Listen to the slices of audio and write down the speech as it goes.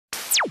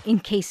in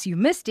case you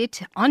missed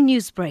it on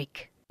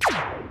Newsbreak.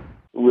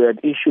 We had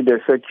issued a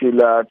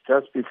circular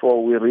just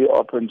before we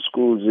reopened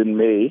schools in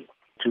May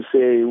to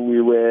say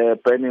we were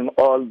banning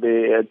all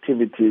the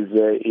activities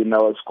in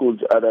our schools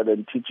other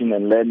than teaching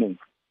and learning,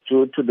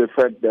 due to the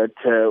fact that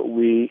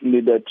we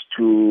needed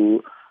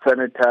to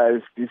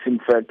sanitize,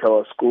 disinfect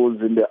our schools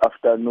in the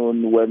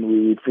afternoon when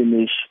we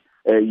finish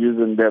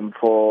using them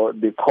for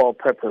the core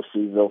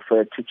purposes of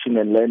teaching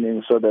and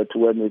learning, so that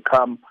when we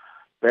come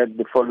back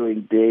the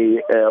following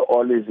day,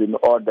 all is in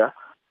order.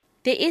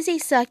 There is a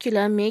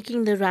circular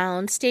making the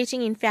rounds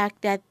stating, in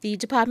fact, that the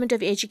Department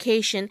of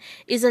Education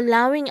is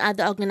allowing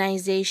other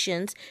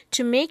organizations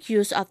to make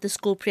use of the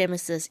school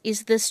premises.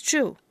 Is this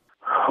true?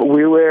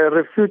 We were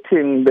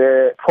refuting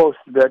the post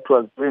that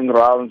was doing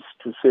rounds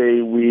to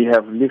say we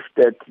have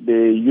lifted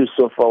the use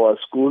of our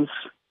schools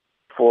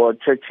for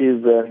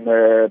churches and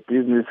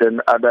business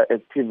and other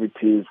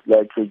activities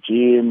like the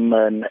gym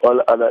and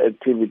all other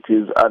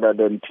activities other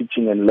than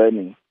teaching and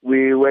learning.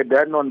 We were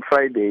then on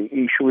Friday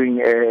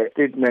issuing a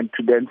statement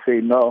to then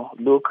say, no,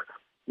 look,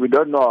 we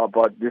don't know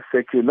about this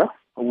circular.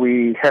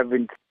 We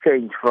haven't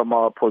changed from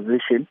our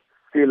position.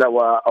 Still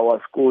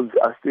our schools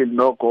are still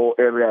no-go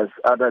areas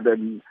other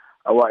than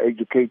our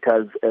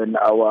educators and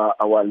our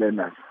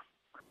learners.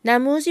 Now,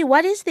 Muzi,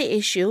 what is the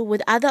issue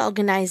with other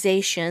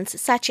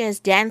organizations such as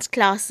dance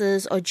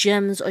classes or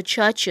gyms or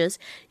churches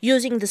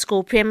using the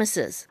school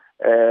premises?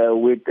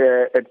 With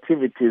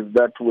activities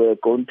that were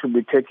going to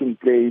be taking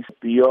place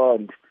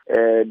beyond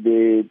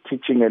the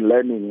teaching and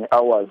learning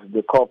hours,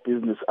 the core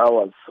business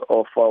hours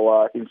of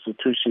our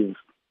institutions,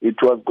 it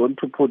was going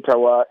to put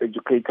our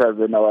educators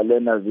and our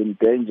learners in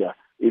danger,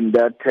 in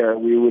that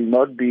we will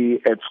not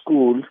be at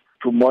school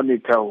to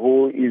monitor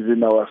who is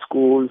in our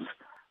schools.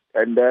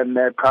 And then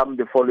come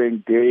the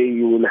following day,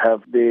 you will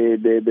have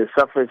the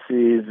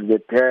surfaces, the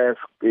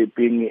desks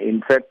being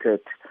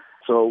infected.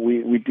 So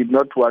we did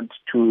not want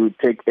to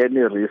take any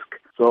risk.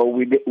 So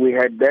we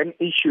had then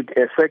issued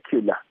a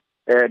circular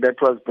that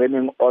was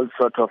banning all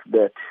sorts of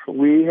that.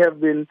 We have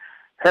been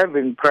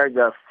having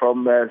pressure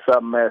from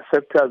some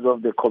sectors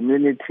of the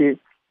community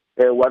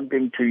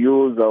wanting to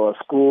use our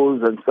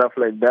schools and stuff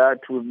like that.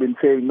 We've been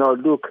saying, no,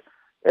 look,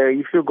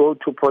 if you go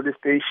to police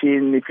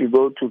station, if you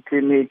go to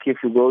clinic, if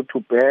you go to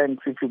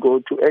banks, if you go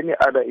to any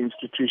other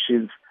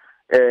institutions,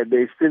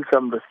 there's still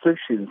some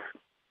restrictions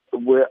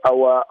where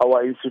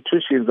our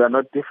institutions are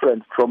not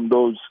different from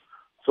those.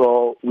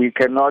 So we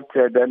cannot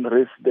then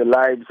risk the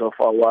lives of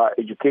our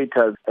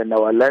educators and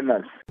our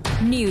learners.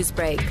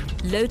 Newsbreak,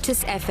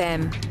 Lotus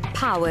FM,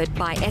 powered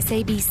by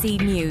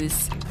SABC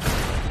News.